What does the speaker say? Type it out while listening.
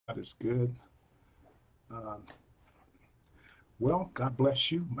God is good. Um, well, God bless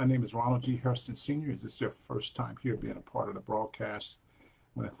you. My name is Ronald G. Hairston Sr. Is this your first time here being a part of the broadcast?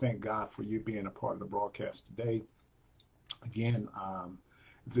 I want to thank God for you being a part of the broadcast today. Again,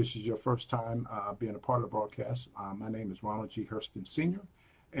 if this is your first time being a part of the broadcast, my name is Ronald G. Hairston Sr.,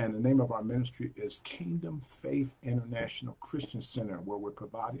 and the name of our ministry is Kingdom Faith International Christian Center, where we're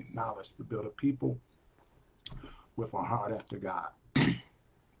providing knowledge to build a people with a heart after God.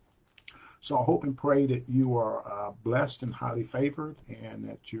 So I hope and pray that you are blessed and highly favored, and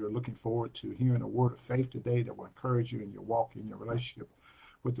that you're looking forward to hearing a word of faith today that will encourage you in your walk, in your relationship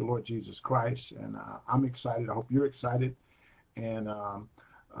with the Lord Jesus Christ. And I'm excited. I hope you're excited. And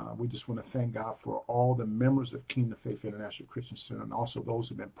we just want to thank God for all the members of Kingdom Faith International Christian Center, and also those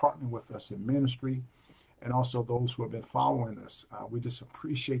who have been partnering with us in ministry, and also those who have been following us. We just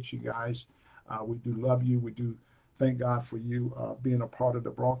appreciate you guys. We do love you. We do thank God for you being a part of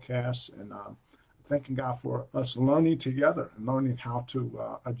the broadcast, and thanking God for us learning together and learning how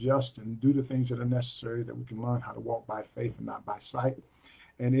to adjust and do the things that are necessary, that we can learn how to walk by faith and not by sight.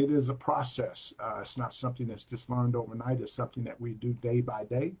 And it is a process. It's not something that's just learned overnight. It's something that we do day by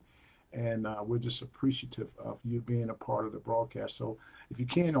day. And we're just appreciative of you being a part of the broadcast. So if you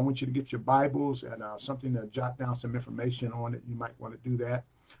can, I want you to get your Bibles and something to jot down some information on it. You might want to do that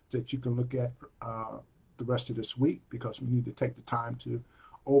you can look at the rest of this week, because we need to take the time to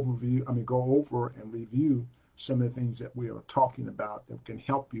go over and review some of the things that we are talking about that can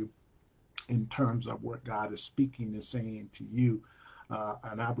help you in terms of what God is speaking and saying to you.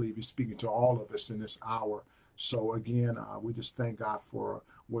 And I believe he's speaking to all of us in this hour. So again, we just thank God for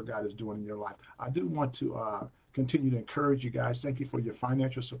what God is doing in your life. I do want to continue to encourage you guys. Thank you for your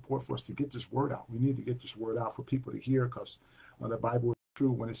financial support for us to get this word out. We need to get this word out for people to hear, because the Bible is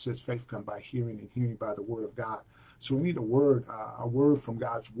true when it says faith comes by hearing, and hearing by the word of God. So we need a word from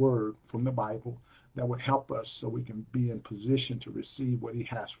God's word, from the Bible, that would help us so we can be in position to receive what he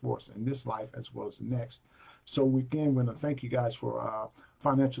has for us in this life as well as the next. So again, we're going to thank you guys for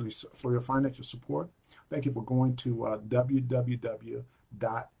your financial support. Thank you for going to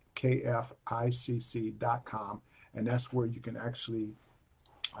www.kficc.com, and that's where you can actually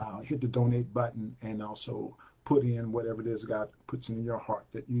hit the donate button and also put in whatever it is God puts in your heart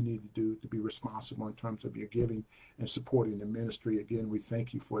that you need to do to be responsible in terms of your giving and supporting the ministry. Again, we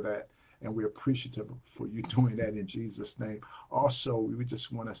thank you for that, and we're appreciative for you doing that in Jesus' name. Also, we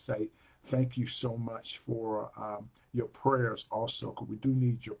just want to say thank you so much for your prayers also, because we do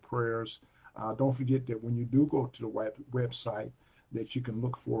need your prayers. Don't forget that when you do go to the website, that you can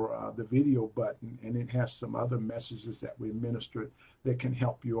look for the video button, and it has some other messages that we ministered that can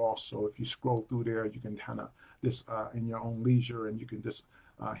help you also. If you scroll through there, you can kind of just in your own leisure, and you can just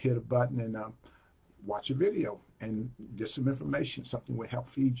hit a button and watch a video and get some information. Something will help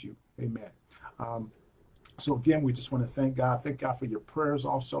feed you. Amen. So again, we just want to thank God. Thank God for your prayers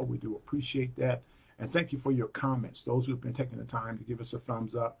also. We do appreciate that. And thank you for your comments. Those who have been taking the time to give us a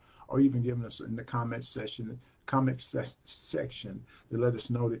thumbs up, or even giving us in the comment section to let us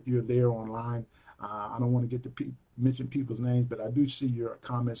know that you're there online. I don't want to get to mention people's names, but I do see your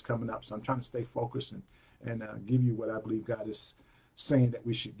comments coming up. So I'm trying to stay focused and give you what I believe God is saying that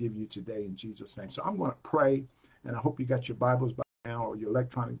we should give you today in Jesus' name. So I'm going to pray, and I hope you got your Bibles by now, or your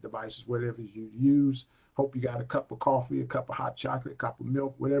electronic devices, whatever you use. Hope you got a cup of coffee, a cup of hot chocolate, a cup of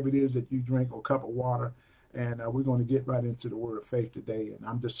milk, whatever it is that you drink, or a cup of water. And we're going to get right into the word of faith today. And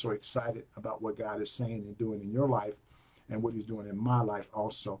I'm just so excited about what God is saying and doing in your life, and what he's doing in my life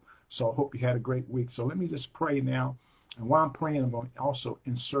also. So I hope you had a great week. So let me just pray now. And while I'm praying, I'm going to also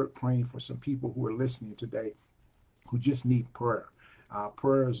insert praying for some people who are listening today who just need prayer.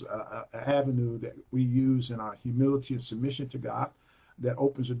 Prayer is an avenue that we use in our humility and submission to God that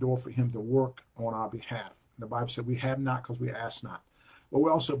opens the door for him to work on our behalf. The Bible said we have not because we ask not. But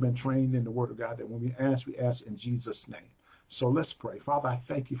we've also been trained in the word of God that when we ask in Jesus' name. So let's pray. Father, I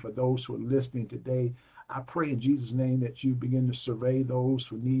thank you for those who are listening today. I pray in Jesus' name that you begin to survey those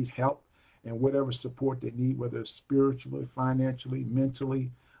who need help and whatever support they need, whether it's spiritually, financially,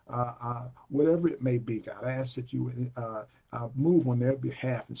 mentally, whatever it may be, God. I ask that you would move on their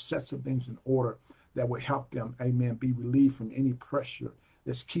behalf and set some things in order that would help them, amen, be relieved from any pressure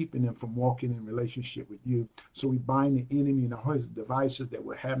that's keeping them from walking in relationship with you. So we bind the enemy and all his devices that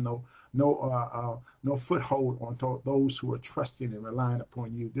will have no foothold on those who are trusting and relying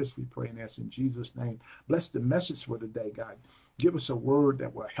upon you. This we pray and ask in Jesus' name. Bless the message for today, God. Give us a word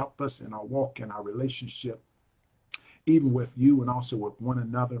that will help us in our walk and our relationship, even with you and also with one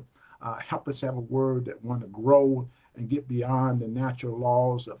another. Help us have a word that want to grow and get beyond the natural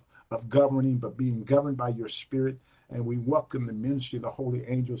laws of governing, but being governed by your spirit. And we welcome the ministry of the holy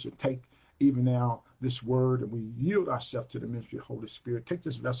angels to take even now this word, and we yield ourselves to the ministry of the Holy Spirit. Take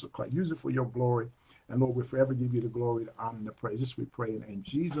this vessel, Christ, use it for your glory. And Lord, we forever give you the glory, the honor, and the praise. This we pray in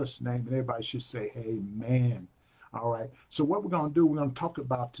Jesus' name. And everybody should say amen. All right. So what we're going to do, we're going to talk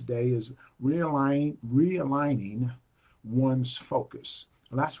about today is realigning one's focus.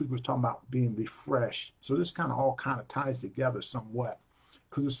 Last week we was talking about being refreshed. So this all ties together somewhat,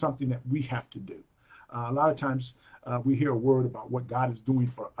 because it's something that we have to do. A lot of times we hear a word about what God is doing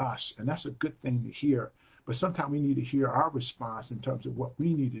for us, and that's a good thing to hear. But sometimes we need to hear our response in terms of what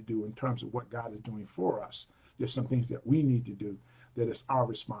we need to do, in terms of what God is doing for us. There's some things that we need to do that is our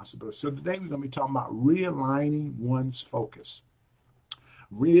responsibility. So today we're going to be talking about realigning one's focus.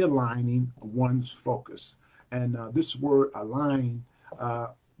 Realigning one's focus. And this word align,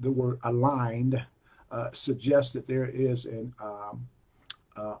 the word aligned, suggests that there is an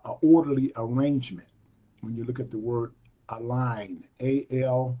orderly arrangement. When you look at the word align,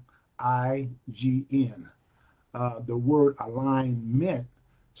 A-L-I-G-N, the word alignment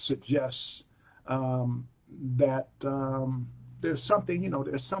suggests that there's something,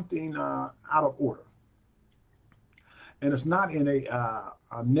 there's something out of order. And it's not in a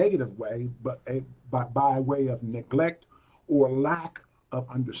negative way, but by way of neglect or lack of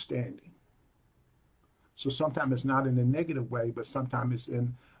understanding. So sometimes it's not in a negative way, but sometimes it's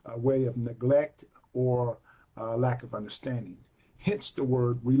in a way of neglect or lack of understanding. Hence the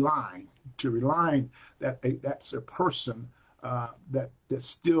word realign. To realign, that's a person that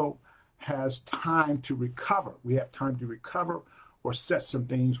still has time to recover. We have time to recover or set some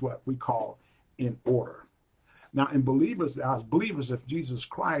things what we call in order. Now, as believers of Jesus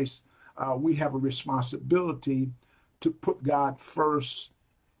Christ, we have a responsibility to put God first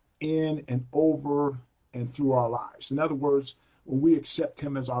in and over and through our lives. In other words, when we accept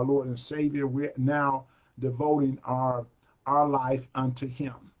him as our Lord and Savior, we're now devoting our life unto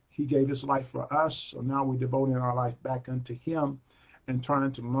him. He gave his life for us, so now we're devoting our life back unto him and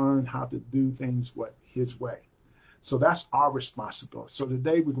trying to learn how to do things his way. So that's our responsibility. So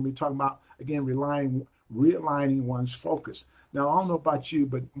today we're going to be talking about, again, realigning one's focus. Now, I don't know about you,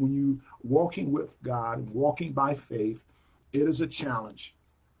 but when you walking with God, walking by faith, it is a challenge.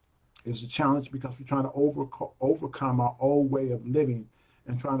 It's a challenge because we're trying to overcome our old way of living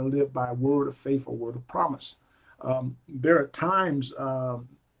and trying to live by a word of faith or word of promise. There are times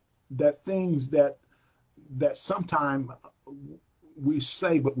that things that sometimes we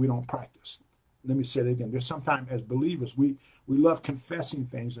say, but we don't practice. Let me say it again. There's sometimes as believers, we love confessing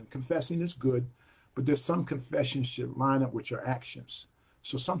things, and confessing is good, but there's some confessions should line up with your actions.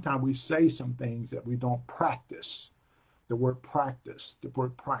 So sometimes we say some things that we don't practice. The word practice.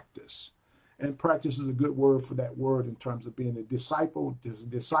 And practice is a good word for that word in terms of being a disciple. A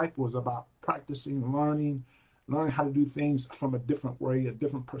disciple is about practicing, learning how to do things from a different way, a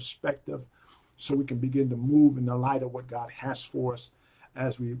different perspective, so we can begin to move in the light of what God has for us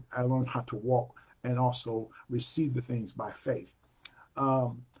as we learn how to walk and also receive the things by faith.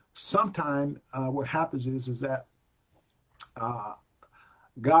 Sometimes what happens is that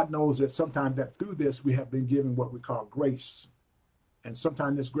God knows that sometimes that through this we have been given what we call grace. And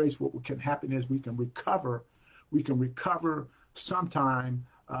sometimes this grace, what can happen is we can recover sometime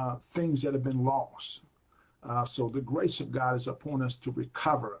things that have been lost. So the grace of God is upon us to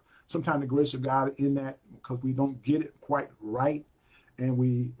recover. Sometimes the grace of God in that, because we don't get it quite right, and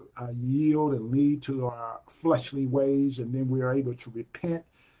we yield and lead to our fleshly ways, and then we are able to repent.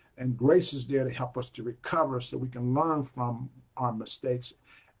 And grace is there to help us to recover so we can learn from our mistakes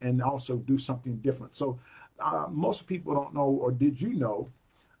and also do something different. So most people don't know, or did you know,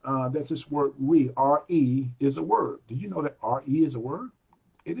 that this word R-E, is a word. Did you know that R-E is a word?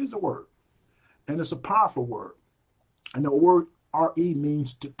 It is a word. And it's a powerful word. And the word R-E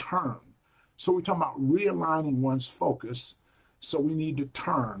means to turn. So we're talking about realigning one's focus. So we need to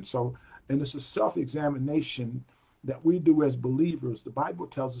turn. So, and it's a self-examination that we do as believers. The Bible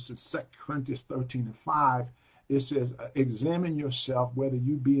tells us in 2 Corinthians 13:5, it says, examine yourself whether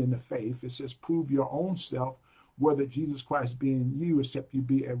you be in the faith. It says, prove your own self whether Jesus Christ be in you, except you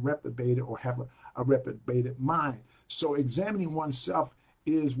be a reprobated or have a reprobated mind. So examining oneself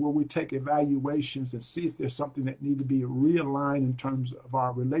is where we take evaluations and see if there's something that needs to be realigned in terms of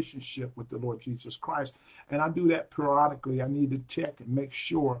our relationship with the Lord Jesus Christ. And I do that periodically. I need to check and make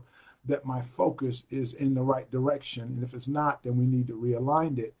sure that my focus is in the right direction. And if it's not, then we need to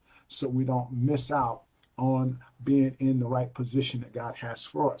realign it so we don't miss out on being in the right position that God has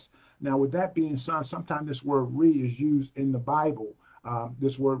for us. Now, with that being said, sometimes this word is used in the Bible.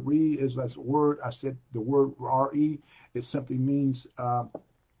 This word is that's a word. I said the word re. It simply means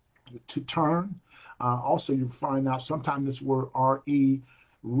to turn. Also, you find out sometimes this word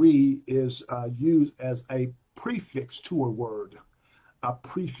re is used as a prefix to a word, a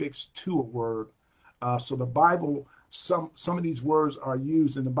prefix to a word. So the Bible, some of these words are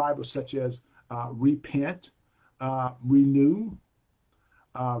used in the Bible, such as repent, renew,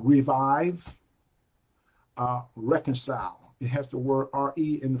 revive, reconcile. It has the word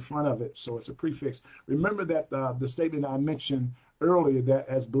re in the front of it, so it's a prefix. Remember that the statement I mentioned earlier, that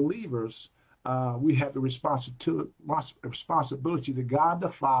as believers, we have the responsibility to God the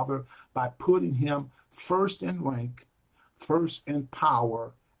Father by putting him first in rank, first in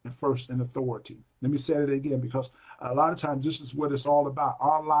power, and first in authority. Let me say it again, because a lot of times this is what it's all about.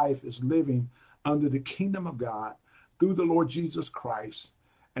 Our life is living under the kingdom of God through the Lord Jesus Christ.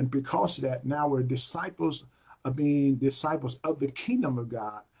 And because of that, now we're disciples of being disciples of the kingdom of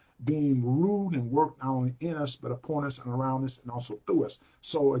God, being ruled and worked not only in us, but upon us and around us and also through us.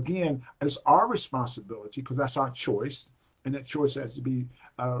 So again, it's our responsibility, because that's our choice. And that choice has to be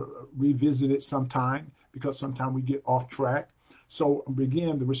revisited sometime, because sometimes we get off track. So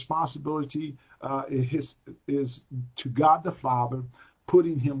again, the responsibility is to God the Father,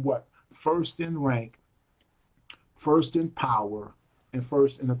 putting him what? First in rank, first in power, and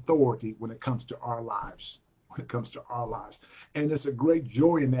first in authority when it comes to our lives. When it comes to our lives. And there's a great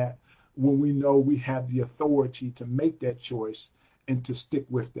joy in that when we know we have the authority to make that choice and to stick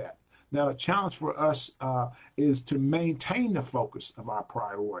with that. Now, the challenge for us is to maintain the focus of our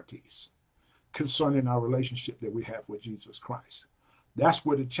priorities concerning our relationship that we have with Jesus Christ. That's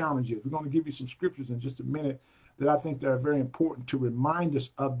where the challenge is. We're going to give you some scriptures in just a minute that I think that are very important to remind us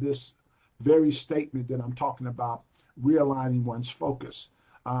of this very statement that I'm talking about, realigning one's focus.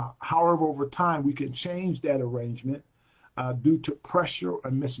 However, over time, we can change that arrangement due to pressure or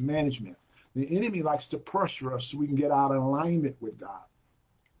mismanagement. The enemy likes to pressure us so we can get out of alignment with God.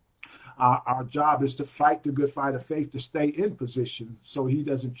 Our job is to fight the good fight of faith, to stay in position so he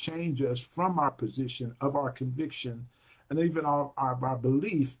doesn't change us from our position of our conviction and even our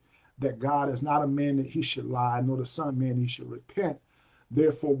belief that God is not a man that he should lie, nor the son of man he should repent.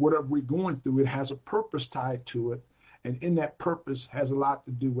 Therefore, whatever we're going through, it has a purpose tied to it. And in that purpose has a lot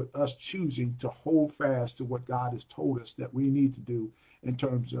to do with us choosing to hold fast to what God has told us that we need to do in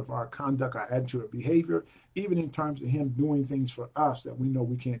terms of our conduct, our attitude, our behavior, even in terms of him doing things for us that we know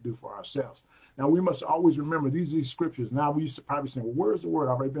we can't do for ourselves. Now, we must always remember these scriptures. Now, we used to probably say, well, where's the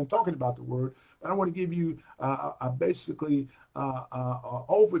word? I've already been talking about the word. But I want to give you basically an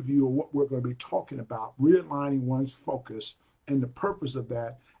overview of what we're going to be talking about, realigning one's focus. And the purpose of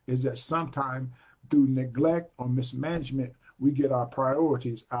that is that sometime through neglect or mismanagement, we get our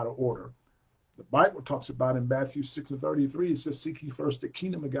priorities out of order. The Bible talks about in Matthew 6:33, it says, seek ye first the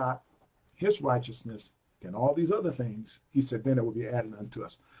kingdom of God, his righteousness, and all these other things, he said, then it will be added unto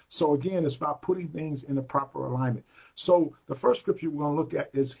us. So again, it's about putting things in the proper alignment. So the first scripture we're going to look at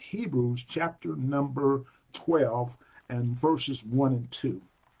is Hebrews chapter number 12 and verses 1 and 2.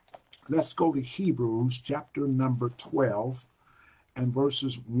 Let's go to Hebrews chapter number 12 and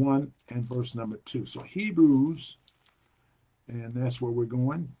verses 1 and verse number 2. So Hebrews, and that's where we're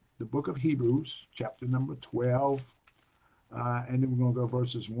going, the book of Hebrews, chapter number 12, and then we're going to go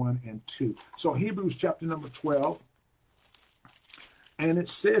verses 1 and 2. So Hebrews chapter number 12, and it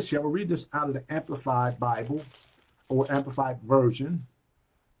says here, I'll read this out of the Amplified Bible, or Amplified Version,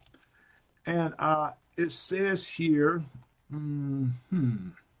 and it says here,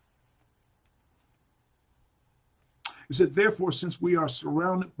 It said, therefore, since we are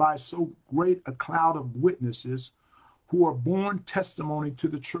surrounded by so great a cloud of witnesses who are born testimony to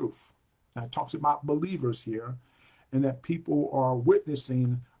the truth. Now, it talks about believers here, and that people are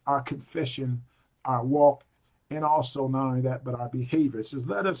witnessing our confession, our walk, and also not only that, but our behavior. It says,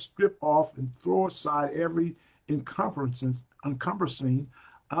 let us strip off and throw aside every encumbering,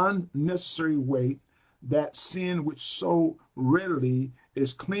 unnecessary weight, that sin which so readily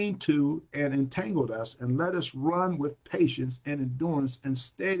is cling to and entangled us, and let us run with patience and endurance and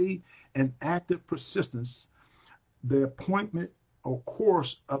steady and active persistence the appointment or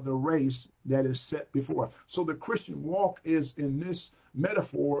course of the race that is set before us. So the Christian walk is, in this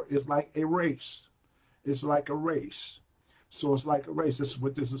metaphor, is like a race. It's like a race. So it's like a race. This is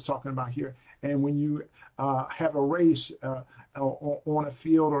what this is talking about here. And when you have a race on a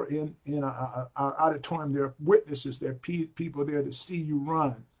field or in an auditorium, there are witnesses, there are people there to see you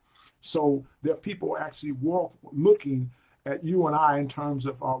run. So there are people actually looking at you and I in terms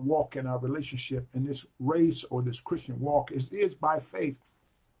of our walk and our relationship. And this race or this Christian walk is by faith.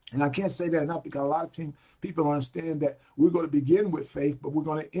 And I can't say that enough, because a lot of people understand that we're going to begin with faith, but we're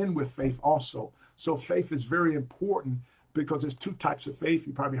going to end with faith also. So faith is very important, because there's two types of faith.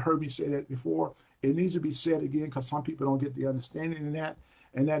 You probably heard me say that before. It needs to be said again because some people don't get the understanding in that.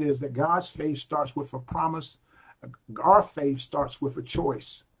 And that is that God's faith starts with a promise. Our faith starts with a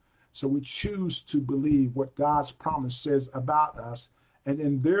choice. So we choose to believe what God's promise says about us. And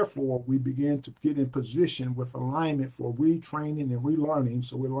then therefore we begin to get in position with alignment for retraining and relearning.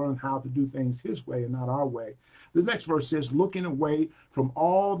 So we learn how to do things his way and not our way. The next verse says, looking away from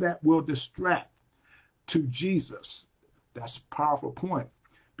all that will distract to Jesus. That's a powerful point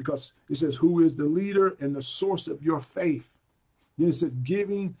because it says, who is the leader and the source of your faith? Then it says,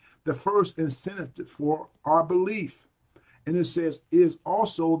 giving the first incentive for our belief. And it says, is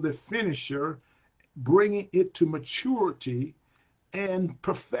also the finisher, bringing it to maturity and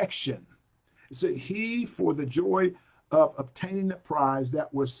perfection. It said, he, for the joy of obtaining the prize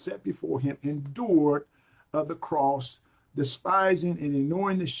that was set before him, endured of the cross, despising and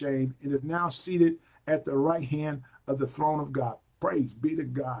ignoring the shame, and is now seated at the right hand of the throne of God. Praise be to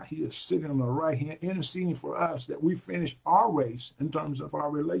God. He is sitting on the right hand, interceding for us that we finish our race in terms of our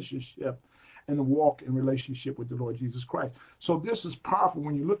relationship and the walk in relationship with the Lord Jesus Christ. So this is powerful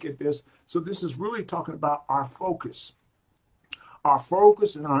when you look at this. So this is really talking about our focus. Our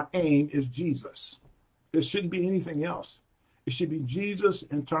focus and our aim is Jesus. It shouldn't be anything else. It should be Jesus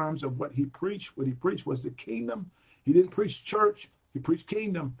in terms of what he preached. What he preached was the kingdom. He didn't preach church. He preached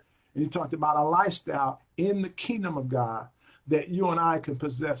kingdom. And he talked about a lifestyle in the kingdom of God that you and I can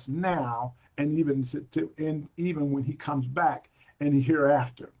possess now and even when he comes back and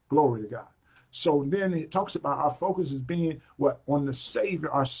hereafter. Glory to God. So then it talks about our focus as being what? On the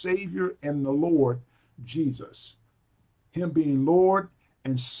Savior, our Savior and the Lord, Jesus. Him being Lord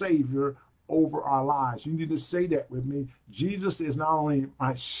and Savior over our lives. You need to say that with me. Jesus is not only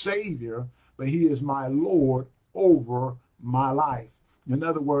my Savior, but he is my Lord over my life. In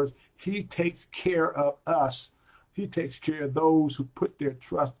other words, he takes care of us. He takes care of those who put their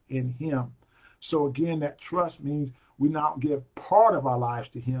trust in him. So again, that trust means we not give part of our lives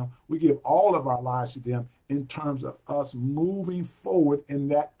to him. We give all of our lives to them in terms of us moving forward in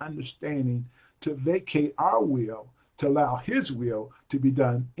that understanding to vacate our will, to allow his will to be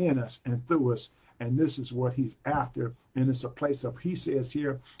done in us and through us. And this is what he's after. And it's a place of, he says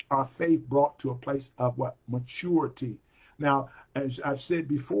here, our faith brought to a place of what? Maturity. Now, as I've said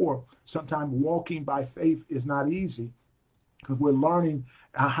before, sometimes walking by faith is not easy because we're learning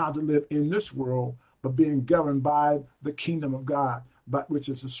how to live in this world, but being governed by the kingdom of God, but which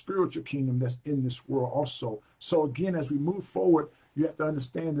is a spiritual kingdom that's in this world also. So again, as we move forward, you have to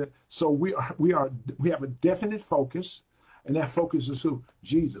understand that. So we have a definite focus, and that focus is who?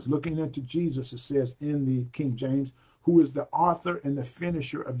 Jesus. Looking into Jesus, it says in the King James, who is the author and the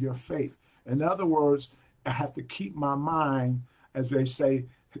finisher of your faith. In other words, I have to keep my mind, as they say,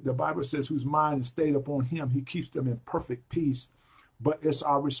 the Bible says, whose mind is stayed upon him, he keeps them in perfect peace. But it's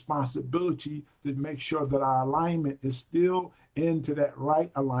our responsibility to make sure that our alignment is still into that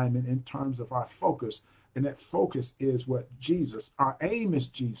right alignment in terms of our focus. And that focus is what? Jesus. Our aim is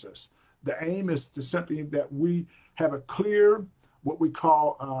Jesus. The aim is to simply that we have a clear, what we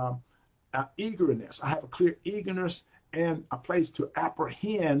call eagerness. I have a clear eagerness and a place to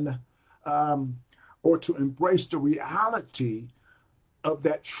apprehend or to embrace the reality of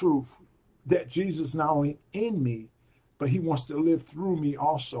that truth that Jesus is not only in me, but he wants to live through me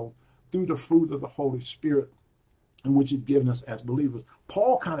also through the fruit of the Holy Spirit, in which he's given us as believers.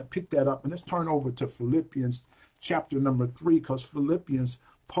 Paul kind of picked that up, and let's turn over to Philippians chapter number 3, because Philippians,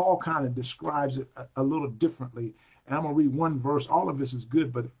 Paul kind of describes it a little differently. And I'm going to read one verse. All of this is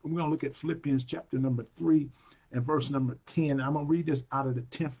good, but we're going to look at Philippians chapter number 3 and verse number 10. I'm going to read this out of the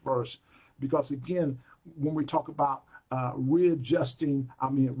 10th verse, because again, when we talk about realigning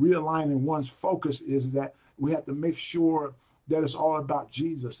one's focus, is that we have to make sure that it's all about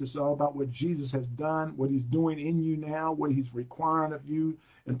Jesus. It's all about what Jesus has done, what he's doing in you now, what he's requiring of you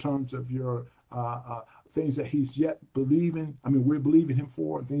in terms of your things that he's yet believing. I mean, we're believing him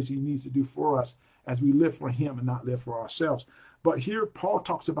for, and things he needs to do for us as we live for him and not live for ourselves. But here Paul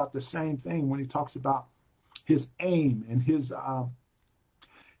talks about the same thing when he talks about his aim and his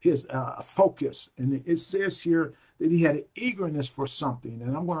focus. And it says here that he had an eagerness for something.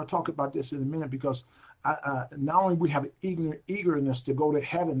 And I'm going to talk about this in a minute, because not only we have an eagerness to go to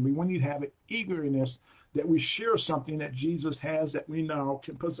heaven, we need to have an eagerness that we share something that Jesus has that we now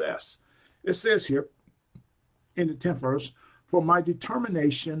can possess. It says here in the 10th verse, for my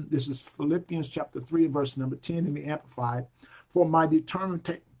determination, this is Philippians chapter 3, verse number 10 in the Amplified, for my determined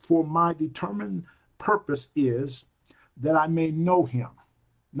purpose is that I may know him.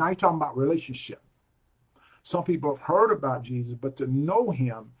 Now you're talking about relationship. Some people have heard about Jesus, but to know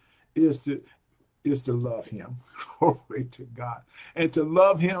him is to love him. Glory to God. And to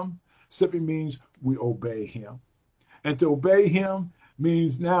love him simply means we obey him. And to obey him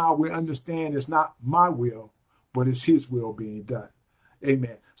means now we understand it's not my will, but it's his will being done.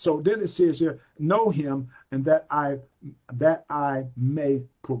 Amen. So then it says here, know him, and that I may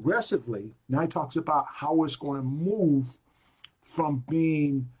progressively. Now he talks about how it's going to move from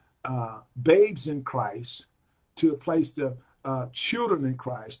being babes in Christ to the place to children in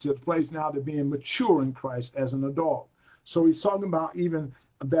Christ, to the place now to being mature in Christ as an adult. So he's talking about even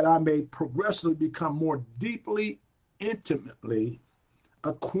that I may progressively become more deeply, intimately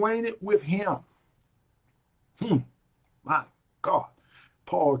acquainted with him. My God.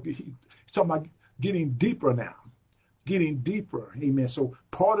 Paul, he's talking about getting deeper now, getting deeper. Amen. So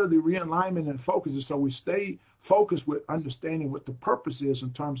part of the realignment and focus is so we stay focused with understanding what the purpose is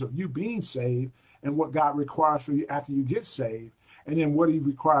in terms of you being saved and what God requires for you after you get saved. And then what he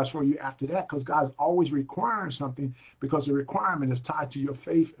requires for you after that, because God's always requiring something, because the requirement is tied to your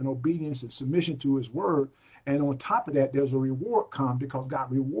faith and obedience and submission to his word. And on top of that, there's a reward come because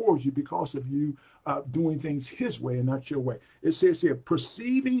God rewards you because of you doing things his way and not your way. It says here,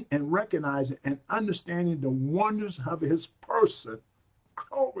 perceiving and recognizing and understanding the wonders of his person.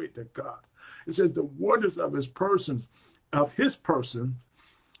 Glory to God. It says the wonders of his person,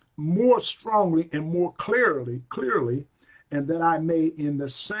 more strongly and more clearly, and that I may in the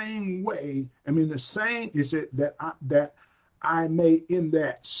same way, that I may in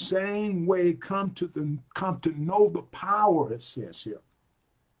that same way come to know the power, it says here.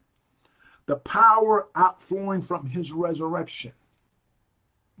 The power outflowing from his resurrection.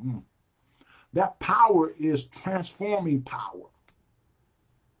 That power is transforming power.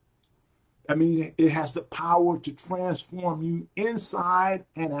 I mean, it has the power to transform you inside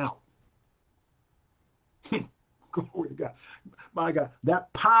and out. Glory to God. My God,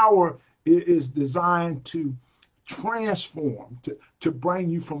 that power is designed to transform, to bring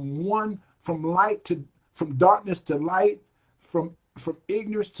you from darkness to light, from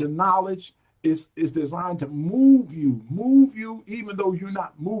ignorance to knowledge. Is designed to move you, even though you're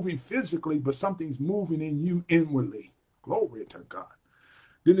not moving physically, but something's moving in you inwardly. Glory to God.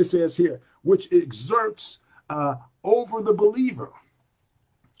 Then it says here, which exerts over the believer.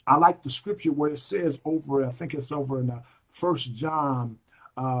 I like the scripture where it says over, I think it's over in 1 John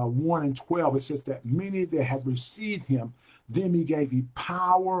 1:12. It says that many that have received him, then he gave you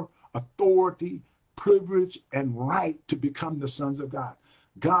power, authority, privilege, and right to become the sons of God.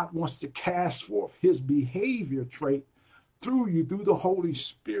 God wants to cast forth his behavior trait through you, through the Holy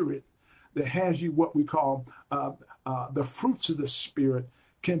Spirit that has you what we call the fruits of the Spirit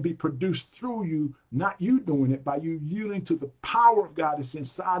can be produced through you, not you doing it, by you yielding to the power of God that's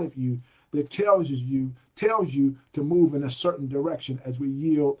inside of you that tells you to move in a certain direction as we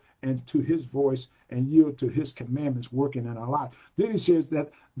yield and to his voice and yield to his commandments working in our life. Then he says that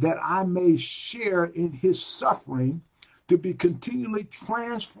I may share in his suffering, to be continually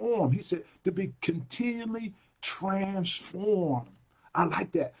transformed. He said to be continually transformed. I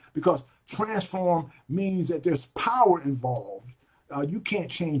like that because transform means that there's power involved. You can't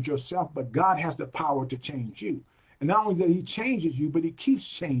change yourself, but God has the power to change you. And not only that he changes you, but he keeps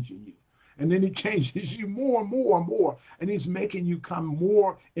changing you. And then he changes you more and more and more. And he's making you come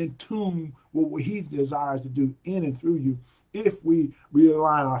more in tune with what he desires to do in and through you if we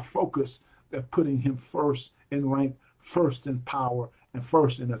realign our focus of putting him first in rank, first in power, and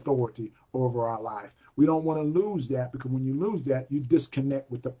first in authority over our life. We don't want to lose that, because when you lose that, you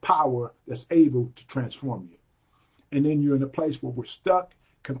disconnect with the power that's able to transform you. And then you're in a place where we're stuck,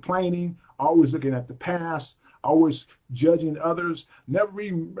 complaining, always looking at the past, always judging others, never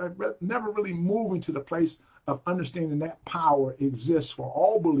really moving to the place of understanding that power exists for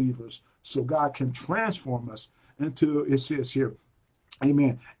all believers so God can transform us into, it says here,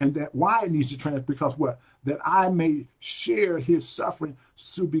 amen. And that why it needs to transform, because what? That I may share his suffering,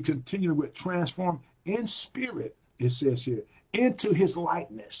 to be continually with transformed in spirit, it says here, into his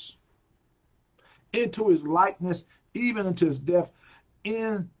likeness, even unto his death,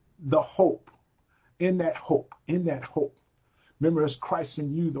 in the hope, in that hope. Remember, it's Christ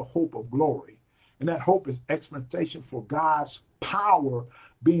in you, the hope of glory. And that hope is expectation for God's power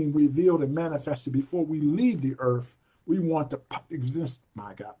being revealed and manifested before we leave the earth. We want to exist,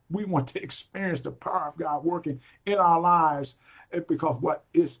 my God. We want to experience the power of God working in our lives, because what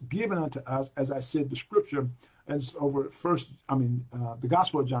is given unto us, as I said, the scripture, as over the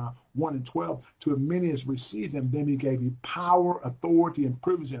Gospel of John 1:12, to as many as received him, then he gave you power, authority, and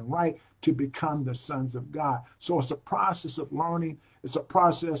privilege and right to become the sons of God. So it's a process of learning. It's a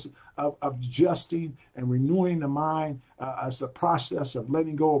process of adjusting and renewing the mind. It's a process of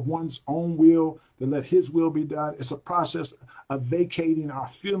letting go of one's own will to let his will be done. It's a process of vacating overriding our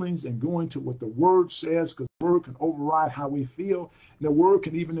feelings and going to what the word says, because the word can override how we feel. And the word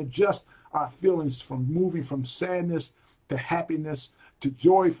can even adjust our feelings from moving from sadness to happiness to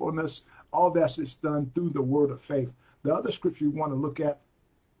joyfulness. All that is done through the word of faith. The other scripture you want to look at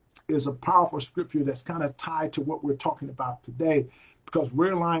is a powerful scripture that's kind of tied to what we're talking about today, because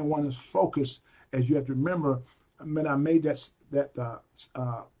Realigning one is focused, as you have to remember. I mean, I made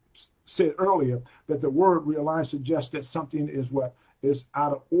said earlier that the word realign suggests that something is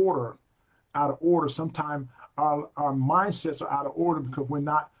out of order. Sometimes our mindsets are out of order because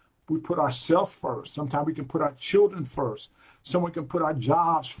we put ourselves first. Sometimes we can put our children first. Someone can put our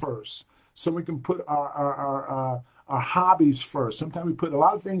jobs first. Someone can put our hobbies first. Sometimes we put a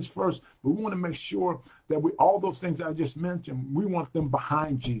lot of things first, but we want to make sure that all those things I just mentioned, we want them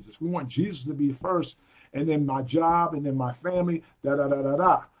behind Jesus. We want Jesus to be first, and then my job, and then my family,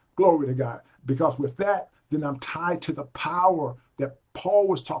 da-da-da-da-da. Glory to God. Because with that, then I'm tied to the power that Paul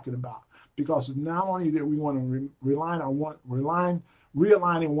was talking about. Because not only that we want to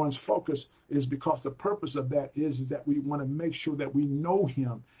realigning one's focus is because the purpose of that is that we want to make sure that we know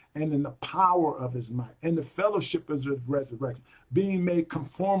him and in the power of his might and the fellowship of his resurrection, being made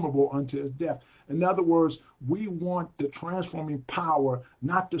conformable unto his death. In other words, we want the transforming power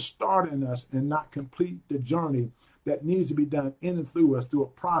not to start in us and not complete the journey that needs to be done in and through us, through a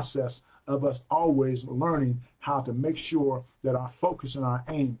process of us always learning how to make sure that our focus and our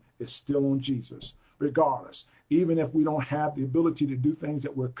aim is still on Jesus, regardless. Even if we don't have the ability to do things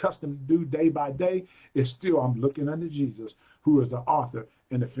that we're accustomed to do day by day, it's still, I'm looking unto Jesus, who is the author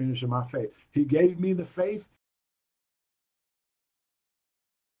and the finisher of my faith. He gave me the faith.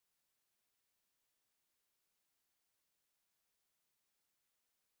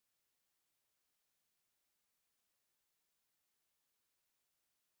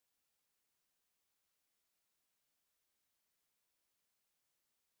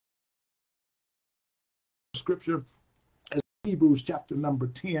 Scripture is Hebrews chapter number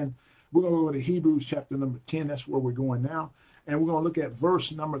 10. We're going to go to Hebrews chapter number 10. That's where we're going now. And we're going to look at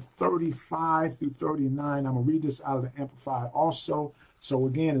verse number 35 through 39. I'm going to read this out of the Amplified also. So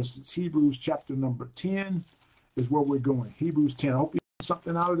again, it's Hebrews chapter number 10 is where we're going. Hebrews 10. I hope you get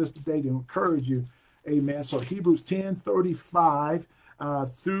something out of this today to encourage you. Amen. So Hebrews 10, 35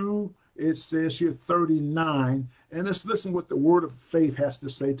 through, it says here, 39. And let's listen what the word of faith has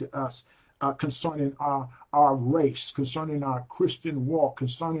to say to us. Concerning our race, concerning our Christian walk,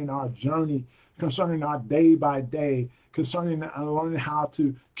 concerning our journey, concerning our day by day, concerning learning how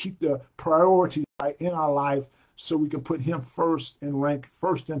to keep the priorities right in our life so we can put him first in rank,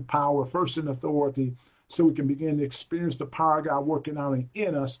 first in power, first in authority, so we can begin to experience the power of God working out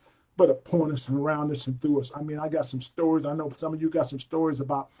in us, but upon us and around us and through us. I mean, I got some stories. I know some of you got some stories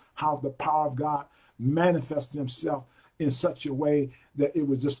about how the power of God manifested himself in such a way that it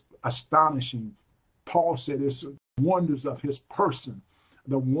was just astonishing. Paul said it's wonders of his person,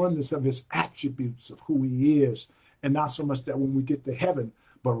 the wonders of his attributes of who he is, and not so much that when we get to heaven,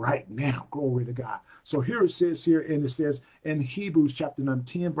 but right now, glory to God. So here it says here, and it says in Hebrews chapter number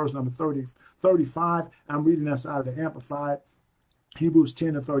 10, verse number 35, I'm reading this out of the Amplified, Hebrews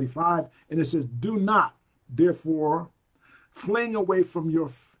 10 and 35, and it says, do not, therefore, fling away from your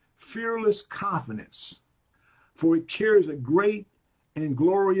fearless confidence, for it carries a great and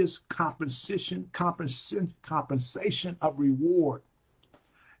glorious compensation of reward.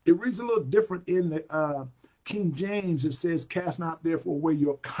 It reads a little different in the King James. It says, cast not therefore away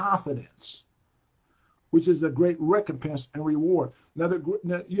your confidence, which is the great recompense and reward. Now,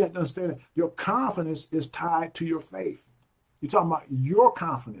 you have to understand that your confidence is tied to your faith. You're talking about your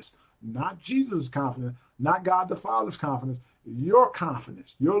confidence, not Jesus' confidence, not God the Father's confidence. Your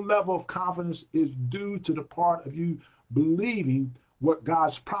confidence, your level of confidence is due to the part of you believing what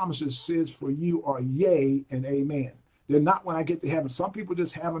God's promises says for you are yea and amen. They're not when I get to heaven. Some people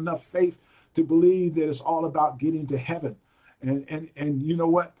just have enough faith to believe that it's all about getting to heaven. And you know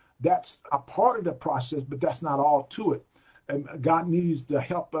what? That's a part of the process, but that's not all to it. And God needs to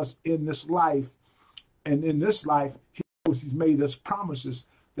help us in this life. And in this life, he's made us promises.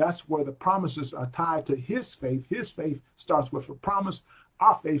 That's where the promises are tied to his faith. His faith starts with a promise.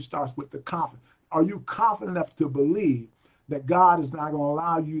 Our faith starts with the confidence. Are you confident enough to believe that God is not going to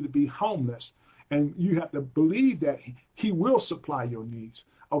allow you to be homeless? And you have to believe that he will supply your needs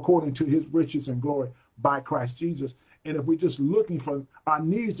according to his riches and glory by Christ Jesus. And if we're just looking for our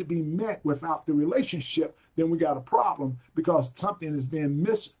needs to be met without the relationship, then we got a problem, because something is being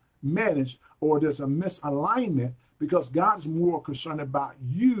mismanaged or there's a misalignment, because God's more concerned about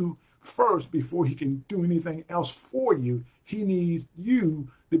you first before he can do anything else for you. He needs you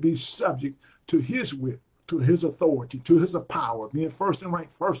to be subject to his will, to his authority, to his power, being first in rank,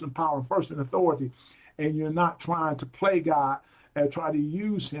 first in power, and first in authority. And you're not trying to play God and try to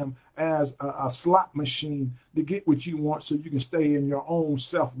use him as a slot machine to get what you want so you can stay in your own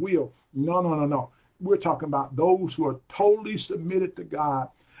self-will. No, no, no, no. We're talking about those who are totally submitted to God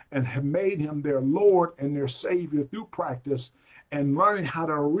and have made him their Lord and their Savior through practice and learning how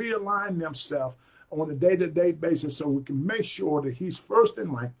to realign themselves on a day-to-day basis so we can make sure that he's first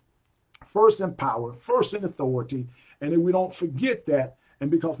in rank, first in power, first in authority, and that we don't forget that. And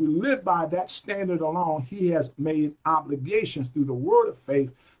because we live by that standard alone, he has made obligations through the word of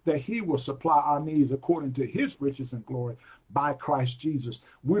faith that he will supply our needs according to his riches and glory by Christ Jesus.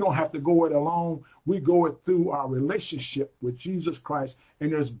 We don't have to go it alone. We go it through our relationship with Jesus Christ.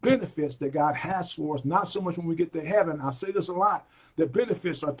 And there's benefits that God has for us, not so much when we get to heaven. I say this a lot. The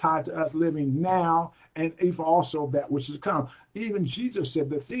benefits are tied to us living now and even also that which is come. Even Jesus said,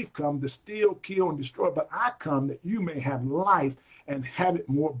 the thief come to steal, kill, and destroy, but I come that you may have life and have it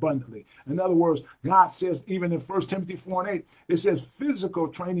more abundantly. In other words, God says, even in 1 Timothy 4:8, it says physical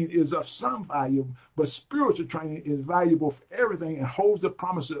training is of some value, but spiritual training is valuable for everything and holds the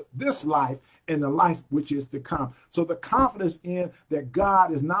promise of this life and the life which is to come. So the confidence in that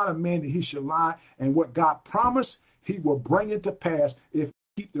God is not a man that he should lie, and what God promised, he will bring it to pass if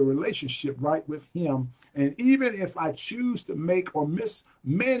we keep the relationship right with him. And even if I choose to make or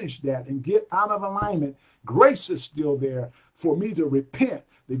mismanage that and get out of alignment, grace is still there for me to repent,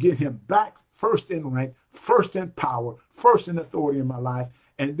 to get him back first in rank, first in power, first in authority in my life.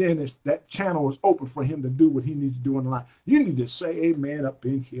 And then that channel is open for him to do what he needs to do in life. You need to say amen up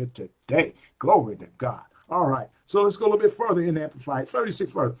in here today. Glory to God. All right. So let's go a little bit further in Amplified.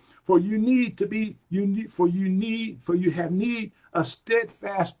 36 verse. For you have need of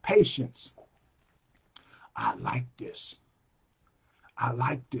steadfast patience. I like this. I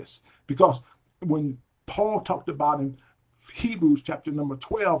like this. Because when Paul talked about in Hebrews chapter number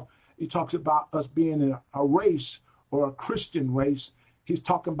 12, he talks about us being in a race or a Christian race. He's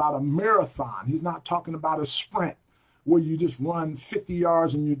talking about a marathon. He's not talking about a sprint where you just run 50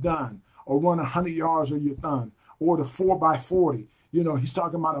 yards and you're done, or run 100 yards or you're done, or the 4x40. You know, he's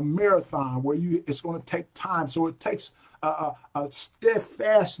talking about a marathon where it's going to take time. So it takes a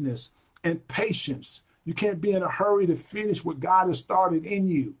steadfastness and patience. You can't be in a hurry to finish what God has started in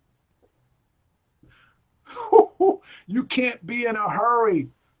you. You can't be in a hurry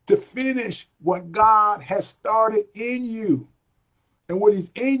to finish what God has started in you. And what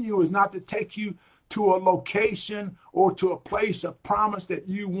he's in you is not to take you to a location or to a place of promise that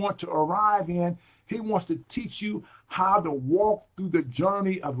you want to arrive in. He wants to teach you how to walk through the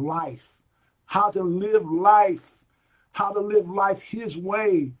journey of life, how to live life his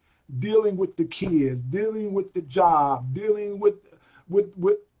way, dealing with the kids, dealing with the job, dealing with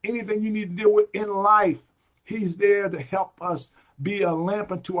anything you need to deal with in life. He's there to help us be a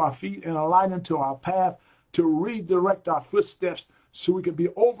lamp unto our feet and a light unto our path, to redirect our footsteps so we can be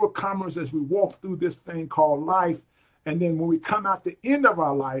overcomers as we walk through this thing called life. And then when we come out the end of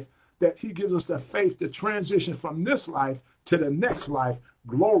our life, that he gives us the faith to transition from this life to the next life.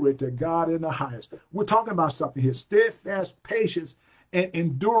 Glory to God in the highest. We're talking about something here: steadfast patience and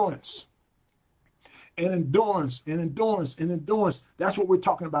endurance. And endurance, and endurance, and endurance. That's what we're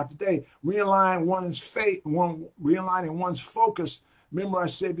talking about today. Realigning one's faith, realigning one's focus. Remember, I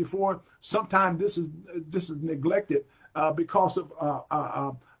said before, sometimes this is neglected because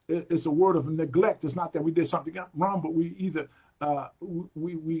of it's a word of neglect. It's not that we did something wrong, but we either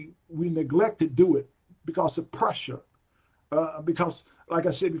we neglect to do it because of pressure. Because, like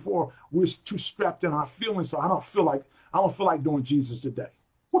I said before, we're too strapped in our feelings. So I don't feel like doing Jesus today.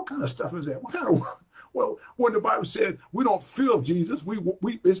 What kind of stuff is that? What kind of Well, when the Bible said we don't feel Jesus,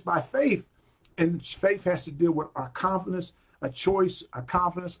 it's by faith. And faith has to deal with our confidence, a choice, our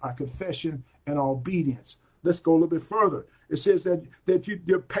confidence, our confession, and our obedience. Let's go a little bit further. It says that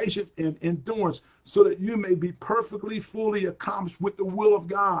your patience and endurance so that you may be perfectly, fully accomplished with the will of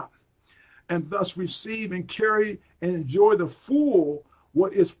God, and thus receive and carry and enjoy the full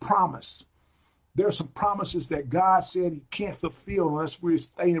what is promised. There are some promises that God said he can't fulfill unless we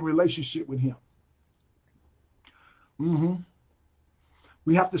stay in relationship with him.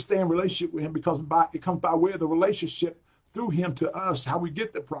 We have to stay in relationship with him because it comes by way of the relationship through him to us, how we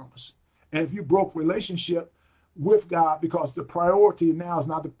get the promise. And if you broke relationship with God, because the priority now is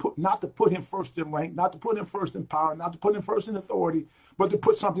not to put him first in rank, not to put him first in power, not to put him first in authority, but to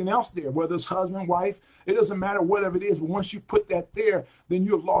put something else there, whether it's husband, wife, it doesn't matter whatever it is. But once you put that there, then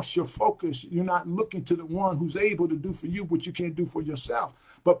you've lost your focus. You're not looking to the one who's able to do for you what you can't do for yourself.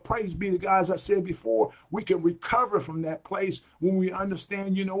 But praise be to God, as I said before, we can recover from that place when we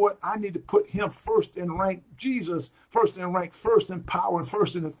understand, you know what, I need to put him first in rank, Jesus, first in rank, first in power, and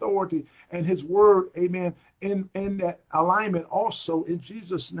first in authority, and his word, amen, in that alignment also in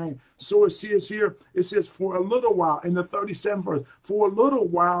Jesus' name. So it says here, it says, for a little while, in the 37th verse, for a little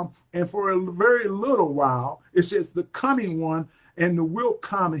while, and for a very little while, it says the coming one, and the will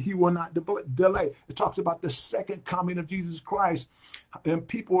come, and he will not delay. It talks about the second coming of Jesus Christ. And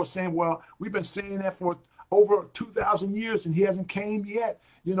people are saying, well, we've been saying that for over 2,000 years, and he hasn't came yet.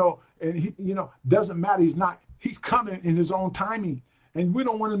 You know, and he, you know, doesn't matter. He's coming in his own timing. And we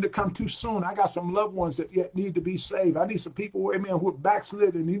don't want him to come too soon. I got some loved ones that yet need to be saved. I need some people, amen, who are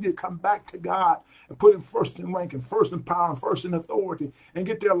backslid and need to come back to God and put him first in rank and first in power and first in authority and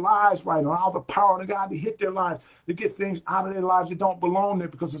get their lives right, and allow the power of God to hit their lives, to get things out of their lives that don't belong there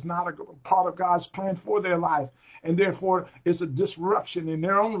because it's not a part of God's plan for their life. And therefore, it's a disruption in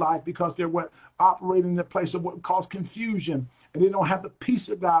their own life because they're operating in a place of what causes confusion. And they don't have the peace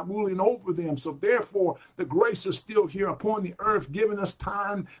of God ruling over them. So therefore, the grace is still here upon the earth, giving us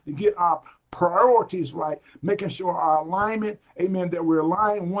time to get our priorities right, making sure our alignment, amen, that we're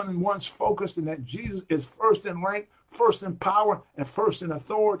aligned, one and one's focused, and that Jesus is first in rank, first in power, and first in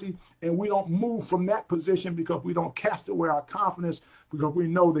authority. And we don't move from that position because we don't cast away our confidence, because we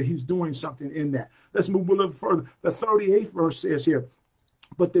know that he's doing something in that. Let's move a little further. The 38th verse says here,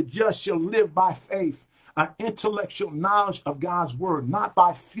 but the just shall live by faith. An intellectual knowledge of God's word, not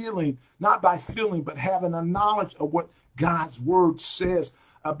by feeling, but having a knowledge of what God's word says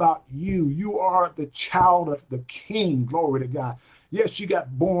about you. You are the child of the King. Glory to God. Yes, you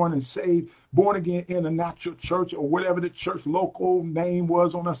got born and saved, born again in a natural church or whatever the church local name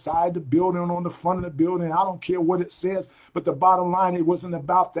was on the side of the building, on the front of the building. I don't care what it says, but the bottom line, it wasn't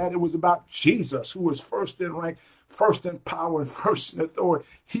about that. It was about Jesus, who was first in rank, first in power, and first in authority.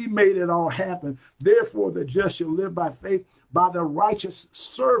 He made it all happen. Therefore, the just shall live by faith. By the righteous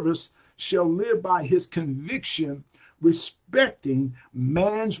service shall live by his conviction, respecting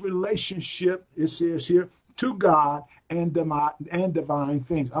man's relationship, it says here, to God and divine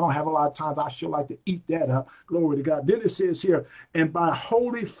things. I don't have a lot of time. I sure like to eat that up. Glory to God. Then it says here, and by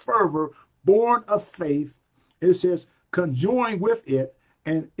holy fervor, born of faith, it says, conjoined with it,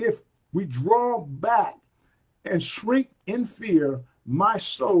 and if we draw back and shrink in fear, my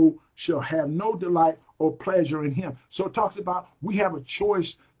soul shall have no delight or pleasure in him. So it talks about we have a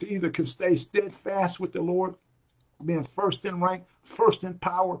choice to either can stay steadfast with the Lord, being first in rank, first in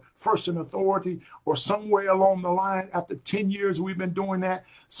power, first in authority, or somewhere along the line, after 10 years we've been doing that,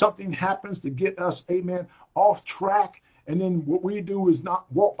 something happens to get us, amen, off track. And then what we do is not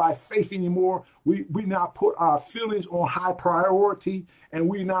walk by faith anymore. We now put our feelings on high priority, and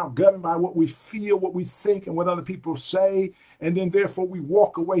we now governed by what we feel, what we think, and what other people say. And then therefore we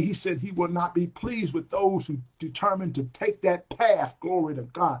walk away. He said he will not be pleased with those who determine to take that path. Glory to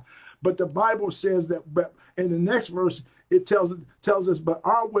God. But the Bible says that, but in the next verse, it tells us, but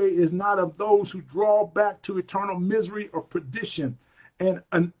our way is not of those who draw back to eternal misery or perdition and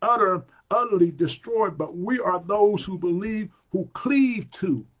an utterly destroyed, but we are those who believe, who cleave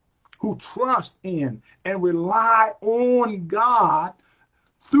to, who trust in, and rely on God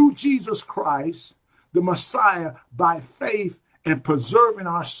through Jesus Christ, the Messiah, by faith and preserving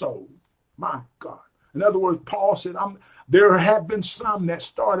our soul. My God. In other words, Paul said, there have been some that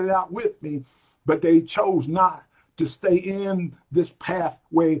started out with me, but they chose not to stay in this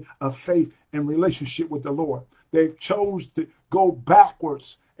pathway of faith and relationship with the Lord. They chose to go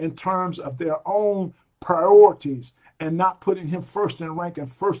backwards in terms of their own priorities and not putting him first in rank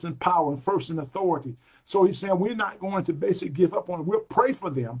and first in power and first in authority. So he's saying we're not going to basically give up on it. We'll pray for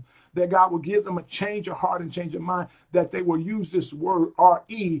them that God will give them a change of heart and change of mind, that they will use this word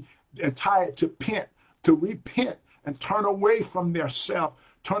R-E and tie it to repent and turn away from their self,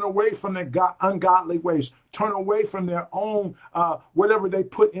 turn away from their ungodly ways, turn away from their own, whatever they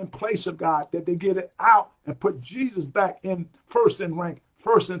put in place of God, that they get it out and put Jesus back in first in rank,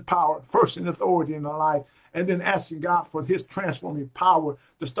 first in power, first in authority in their life, and then asking God for his transforming power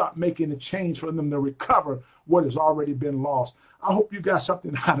to start making a change for them to recover what has already been lost. I hope you got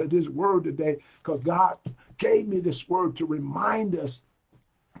something out of this word today, because God gave me this word to remind us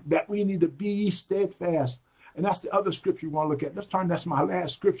that we need to be steadfast. And that's the other scripture you want to look at. Let's turn, that's my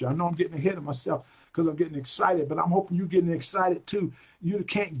last scripture. I know I'm getting ahead of myself because I'm getting excited, but I'm hoping you're getting excited too. You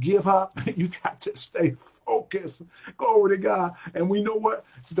can't give up. You got to stay focused. Glory to God. And we know what?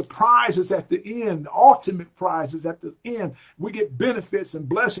 The prize is at the end. The ultimate prize is at the end. We get benefits and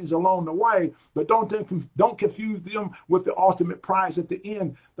blessings along the way, but don't confuse them with the ultimate prize at the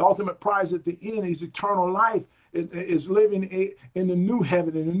end. The ultimate prize at the end is eternal life. is living in the new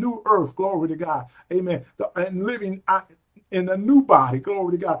heaven, in the new earth, glory to God, amen, and living in a new body,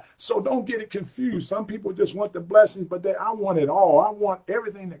 glory to God. So don't get it confused. Some people just want the blessings, but I want it all. I want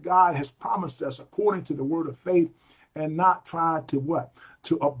everything that God has promised us according to the word of faith, and not try to what?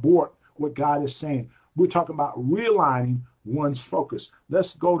 To abort what God is saying. We're talking about realigning one's focus.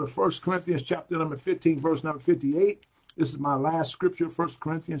 Let's go to 1 Corinthians chapter number 15, verse number 58. This is my last scripture, 1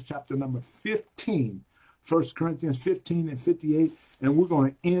 Corinthians chapter number 15. 1 Corinthians 15 and 58. And we're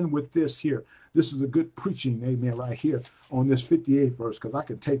going to end with this here. This is a good preaching, amen, right here on this 58th verse, because I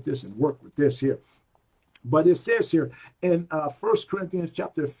can take this and work with this here. But it says here in 1 Corinthians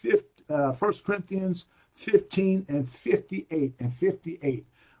chapter 1 Corinthians 15 and 58 and 58.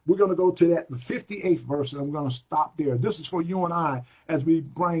 We're going to go to that 58th verse, and I'm going to stop there. This is for you and I as we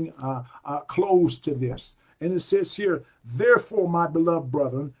bring close to this. And it says here, therefore, my beloved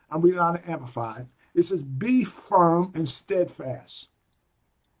brethren, I'm reading out of Amplified. It says, be firm and steadfast,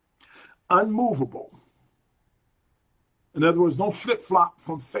 unmovable. In other words, don't flip-flop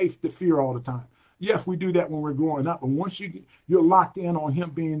from faith to fear all the time. Yes, we do that when we're growing up. And once you're locked in on him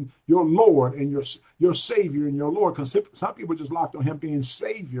being your Lord and your Savior and your Lord, because some people just locked on him being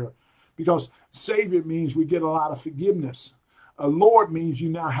Savior, because Savior means we get a lot of forgiveness. A Lord means you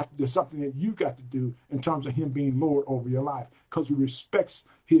now have to do something that you got to do in terms of him being Lord over your life, because he respects,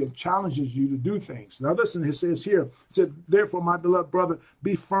 he challenges you to do things. Now listen, it says here, it said, therefore, my beloved brother,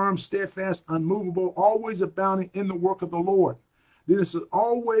 be firm, steadfast, unmovable, always abounding in the work of the Lord. Then it says,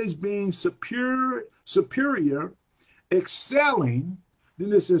 always being superior, excelling.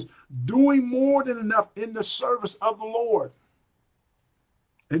 Then it says, doing more than enough in the service of the Lord.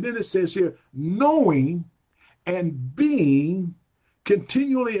 And then it says here, knowing and being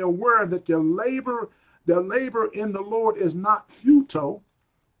continually aware that their labor in the Lord is not futile,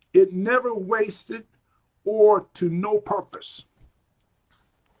 it never wasted or to no purpose.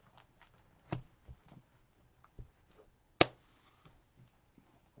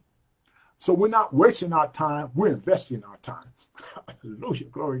 So we're not wasting our time, we're investing our time. Hallelujah,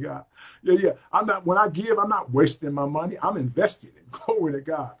 glory to God. Yeah. When I give, I'm not wasting my money, I'm investing it. Glory to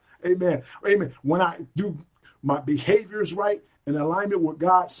God. Amen. Amen. When I do my behaviors right, in alignment with what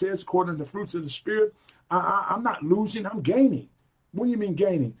God says according to the fruits of the Spirit, I'm not losing, I'm gaining. What do you mean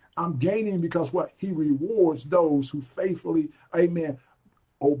gaining? I'm gaining because what? He rewards those who faithfully, amen,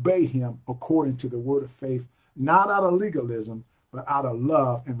 obey him according to the word of faith, not out of legalism, but out of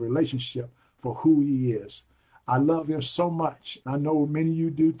love and relationship for who he is. I love him so much. I know many of you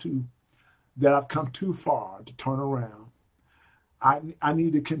do too, that I've come too far to turn around. I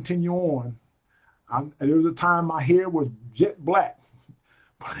need to continue on. There was a time my hair was jet black,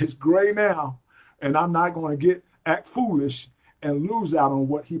 but it's gray now, and I'm not going to act foolish and lose out on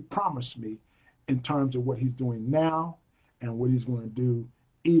what he promised me in terms of what he's doing now and what he's going to do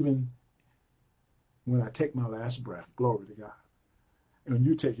even when I take my last breath. Glory to God. And when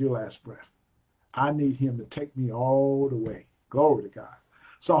you take your last breath, I need him to take me all the way. Glory to God.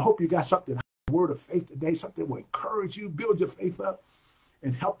 So I hope you got something, a word of faith today, something that will encourage you, build your faith up,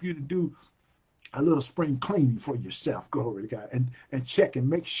 and help you to do a little spring cleaning for yourself. Glory to God. And check and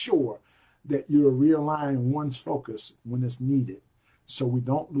make sure that you're realigning one's focus when it's needed, so we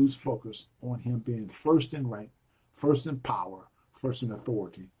don't lose focus on him being first in rank, first in power, first in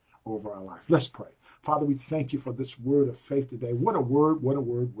authority over our life. Let's pray. Father, we thank you for this word of faith today. What a word, what a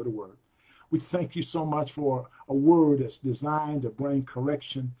word, what a word. We thank you so much for a word that's designed to bring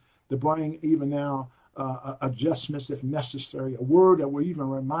correction, to bring even now adjustments if necessary, a word that will even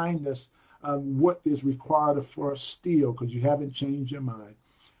remind us of what is required for us still, because you haven't changed your mind.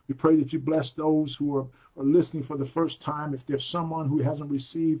 We pray that you bless those who are listening for the first time. If there's someone who hasn't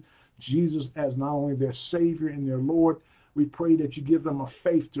received Jesus as not only their Savior and their Lord, we pray that you give them a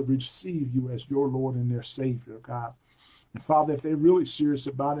faith to receive you as your Lord and their Savior, God. And Father, if they're really serious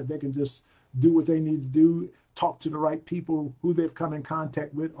about it, they can just do what they need to do, talk to the right people who they've come in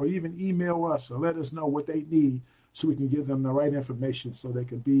contact with, or even email us or let us know what they need so we can give them the right information so they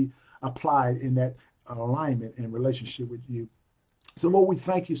can be applied in that alignment and relationship with you. So, Lord, we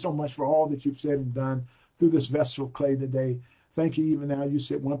thank you so much for all that you've said and done through this vessel of clay today. Thank you even now. You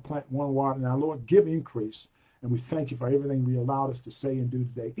said one plant, one water. Now, Lord, give increase. And we thank you for everything we allowed us to say and do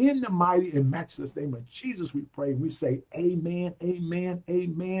today. In the mighty and matchless name of Jesus, we pray. We say amen, amen,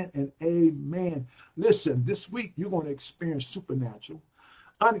 amen, and amen. Listen, this week you're going to experience supernatural,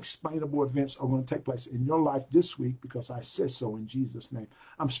 unexplainable events are going to take place in your life this week because I said so in Jesus' name.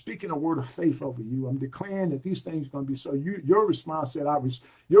 I'm speaking a word of faith over you. I'm declaring that these things are going to be so. Your response said,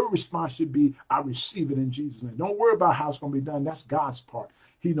 your response should be, I receive it in Jesus' name. Don't worry about how it's going to be done. That's God's part.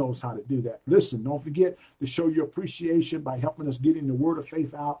 He knows how to do that. Listen, don't forget to show your appreciation by helping us getting the word of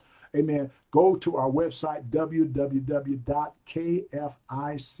faith out. Amen. Go to our website, www.kficc.com.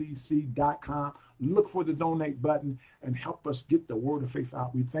 Look for the donate button and help us get the word of faith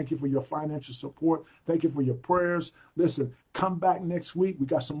out. We thank you for your financial support. Thank you for your prayers. Listen, come back next week. We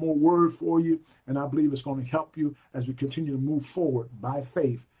got some more word for you, and I believe it's going to help you as we continue to move forward by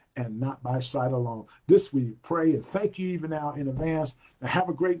faith and not by sight alone. This we pray and thank you even now in advance. Now have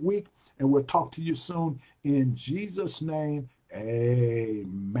a great week, and we'll talk to you soon. In Jesus' name,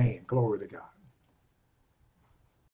 amen. Glory to God.